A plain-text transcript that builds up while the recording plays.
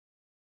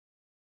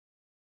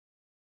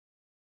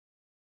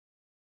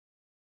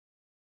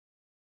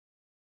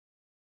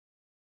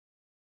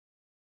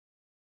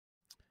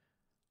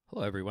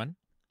Hello everyone.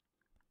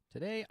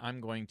 Today I'm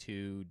going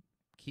to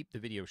keep the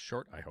video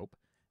short, I hope,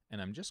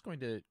 and I'm just going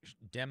to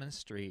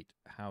demonstrate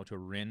how to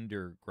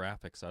render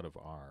graphics out of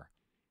R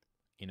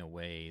in a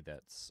way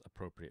that's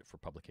appropriate for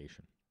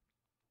publication.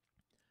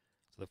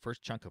 So the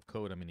first chunk of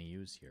code I'm going to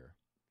use here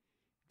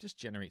just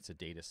generates a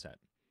data set.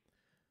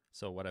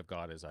 So what I've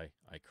got is I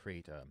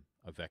create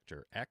a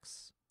vector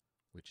x,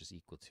 which is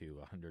equal to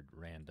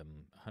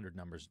 100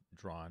 numbers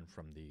drawn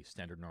from the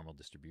standard normal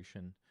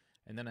distribution,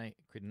 and then I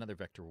create another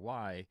vector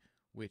y,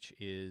 which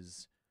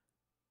is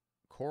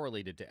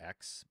correlated to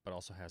x, but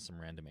also has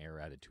some random error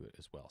added to it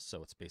as well.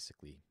 So it's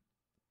basically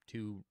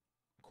two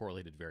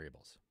correlated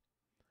variables.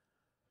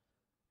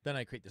 Then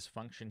I create this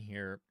function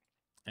here,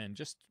 and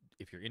just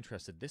if you're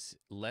interested, this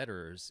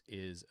letters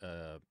is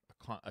a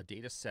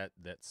data set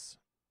that's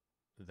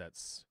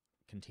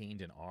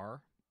contained in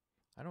R.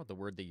 I don't know what the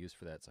word they use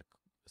for that. It's a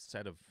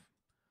set of,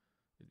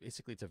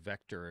 basically it's a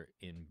vector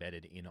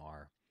embedded in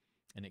R,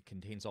 and it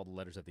contains all the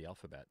letters of the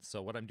alphabet.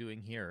 So what I'm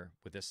doing here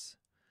with this,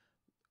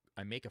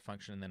 I make a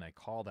function and then I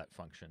call that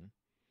function,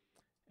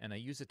 and I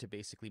use it to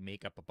basically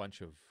make up a bunch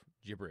of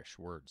gibberish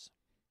words.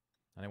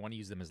 And I want to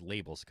use them as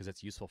labels because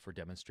it's useful for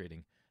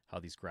demonstrating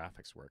how these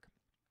graphics work.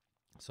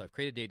 So I've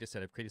created a data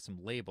set, I've created some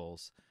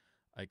labels,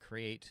 I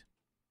create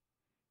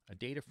a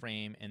data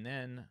frame, and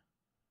then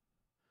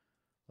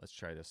let's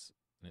try this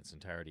in its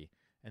entirety.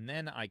 And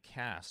then I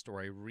cast,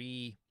 or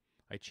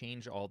I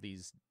change all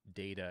these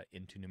data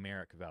into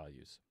numeric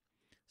values.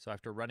 So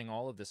after running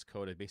all of this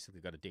code, I've basically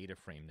got a data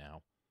frame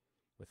now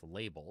with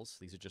labels.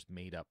 These are just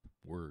made up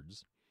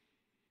words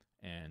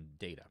and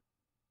data.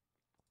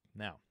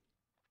 Now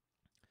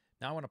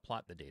I want to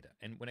plot the data.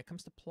 And when it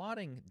comes to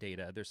plotting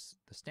data, there's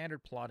the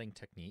standard plotting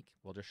technique.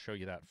 We'll just show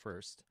you that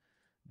first.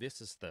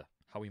 This is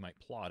how we might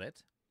plot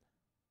it.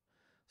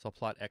 So I'll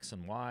plot x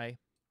and y.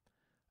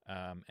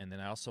 And then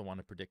I also want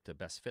to predict a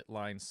best fit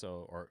line,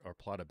 or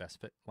plot a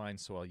best fit line.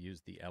 So I'll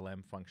use the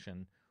lm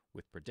function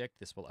with predict.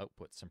 This will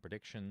output some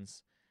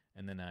predictions.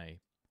 And then I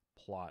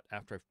plot.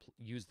 After I've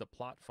used the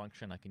plot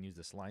function, I can use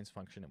this lines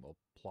function. It'll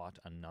plot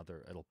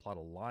a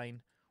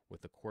line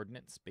with the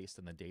coordinates based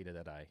on the data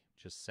that I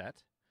just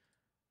set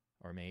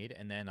or made.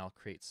 And then I'll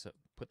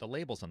put the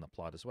labels on the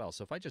plot as well.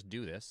 So if I just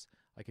do this,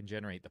 I can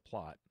generate the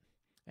plot.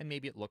 And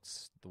maybe it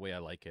looks the way I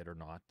like it or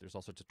not. There's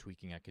all sorts of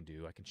tweaking I can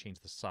do. I can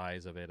change the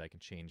size of it. I can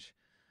change,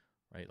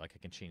 right? Like I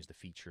can change the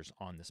features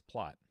on this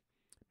plot.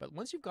 But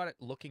once you've got it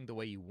looking the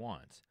way you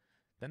want,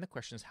 then the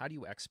question is, how do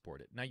you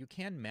export it? Now you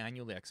can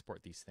manually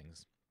export these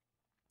things.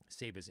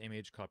 Save as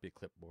image, copy to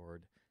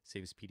clipboard,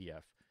 save as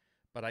PDF.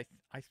 But I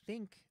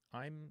think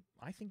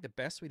the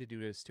best way to do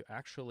it is to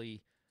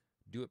actually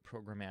do it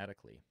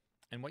programmatically.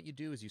 And what you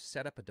do is you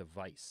set up a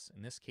device.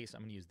 In this case,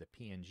 I'm going to use the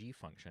PNG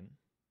function.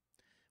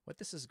 What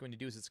this is going to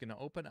do is it's going to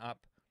open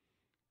up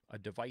a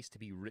device to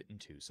be written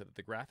to, so that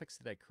the graphics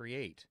that I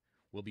create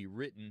will be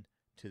written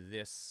to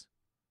this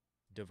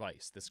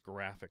device, this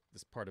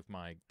part of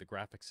the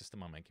graphic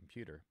system on my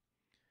computer.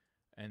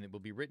 And it will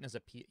be written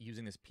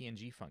using this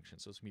PNG function.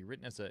 So it's going to be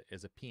written as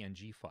a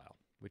PNG file,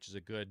 which is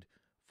a good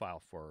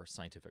file for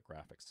scientific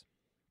graphics.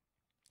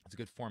 It's a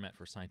good format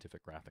for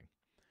scientific graphing.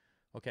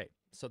 Okay,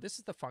 so this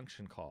is the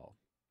function call.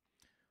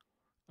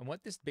 And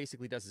what this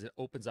basically does is it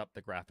opens up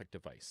the graphic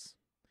device.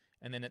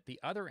 And then at the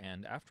other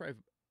end, after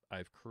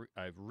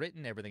I've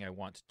written everything I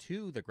want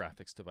to the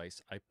graphics device,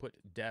 I put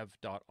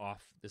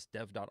dev.off. This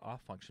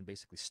dev.off function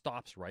basically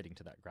stops writing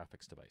to that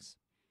graphics device.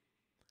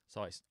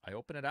 So I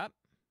open it up,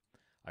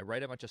 I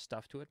write a bunch of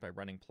stuff to it by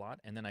running plot,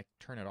 and then I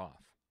turn it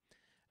off.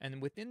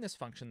 And within this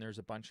function, there's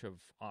a bunch of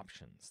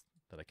options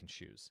that I can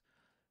choose.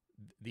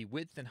 The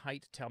width and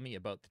height tell me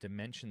about the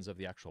dimensions of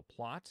the actual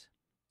plot.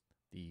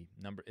 The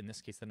number, in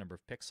this case, the number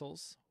of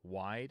pixels,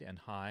 wide and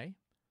high,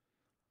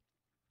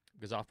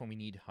 because often we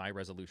need high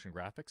resolution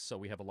graphics. So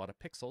we have a lot of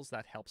pixels.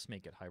 That helps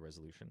make it high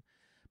resolution.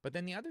 But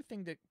then the other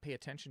thing to pay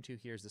attention to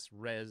here is this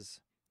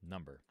res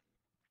number.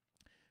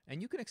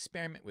 And you can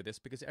experiment with this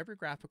because every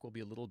graphical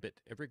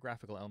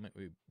element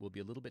will be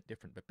a little bit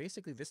different. But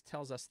basically this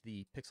tells us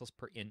the pixels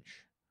per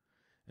inch,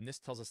 and this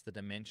tells us the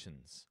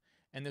dimensions.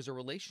 And there's a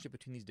relationship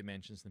between these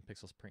dimensions and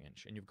pixels per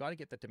inch. And you've got to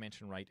get that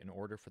dimension right in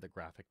order for the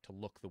graphic to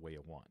look the way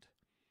you want.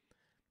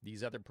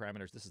 These other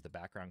parameters, this is the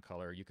background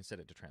color. You can set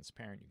it to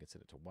transparent, you can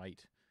set it to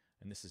white,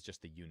 and this is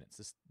just the units.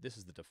 This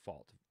is the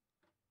default.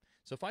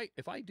 So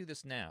if I do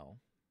this now,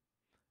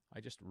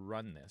 I just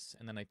run this,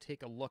 and then I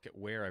take a look at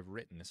where I've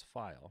written this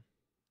file.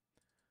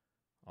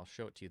 I'll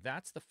show it to you.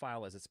 That's the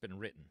file as it's been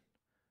written.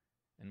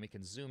 And we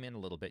can zoom in a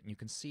little bit, and you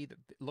can see that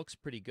it looks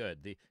pretty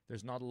good.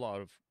 There's not a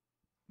lot of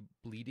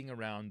bleeding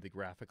around the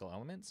graphical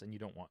elements, and you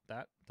don't want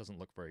that. It doesn't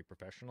look very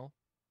professional.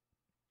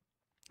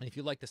 And if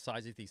you like the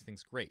size of these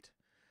things, great.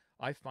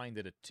 I find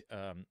that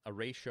a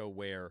ratio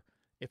where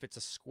if it's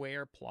a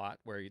square plot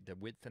where the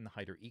width and the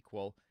height are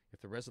equal, if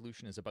the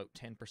resolution is about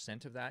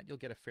 10% of that, you'll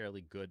get a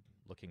fairly good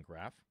looking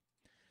graph.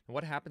 And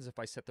what happens if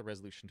I set the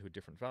resolution to a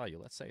different value?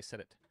 Let's say I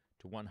set it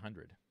to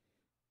 100.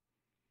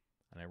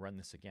 And I run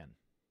this again.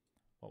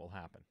 What will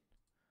happen?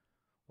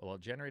 Well, I'll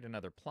generate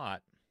another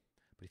plot,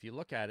 But if you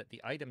look at it,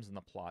 the items in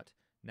the plot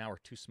now are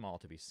too small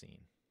to be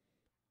seen.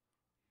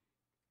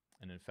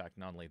 And in fact,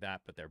 not only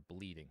that, but they're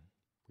bleeding.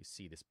 We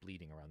see this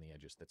bleeding around the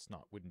edges.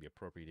 Wouldn't be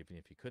appropriate even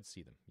if you could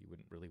see them. You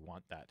wouldn't really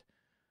want that.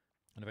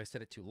 And if I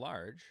set it too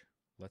large,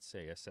 let's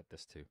say I set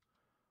this to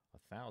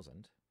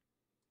 1,000,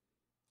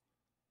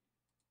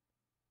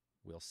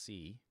 we'll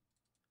see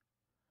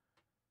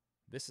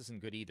this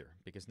isn't good either,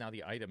 because now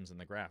the items in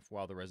the graph,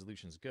 while the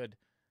resolution's good,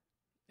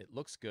 it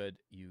looks good,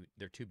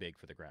 they're too big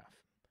for the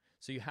graph.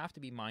 So you have to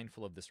be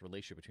mindful of this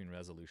relationship between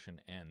resolution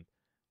and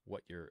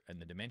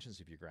the dimensions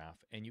of your graph.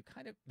 And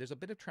there's a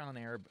bit of trial and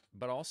error,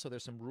 but also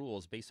there's some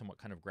rules based on what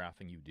kind of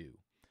graphing you do.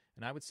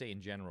 And I would say in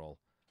general,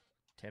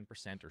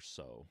 10% or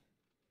so.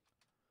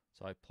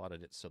 So I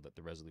plotted it so that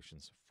the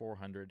resolution's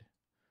 400,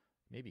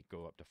 maybe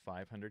go up to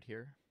 500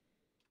 here.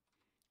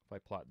 If I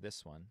plot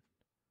this one,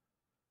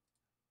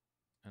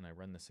 and I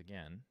run this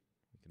again,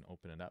 we can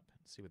open it up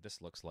and see what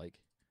this looks like.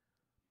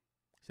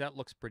 So that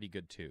looks pretty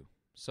good too.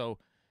 So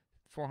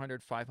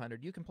 400,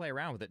 500, you can play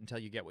around with it until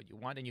you get what you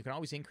want, and you can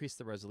always increase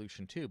the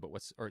resolution too,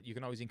 or you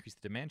can always increase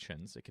the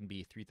dimensions. It can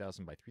be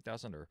 3,000 by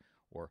 3,000 or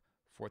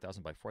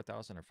 4,000 by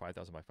 4,000 or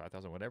 5,000 by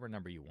 5,000, whatever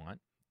number you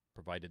want,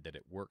 provided that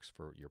it works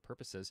for your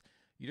purposes.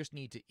 You just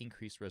need to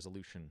increase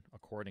resolution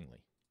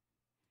accordingly.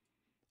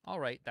 All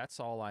right, that's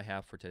all I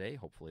have for today.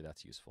 Hopefully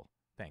that's useful.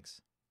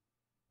 Thanks.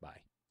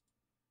 Bye.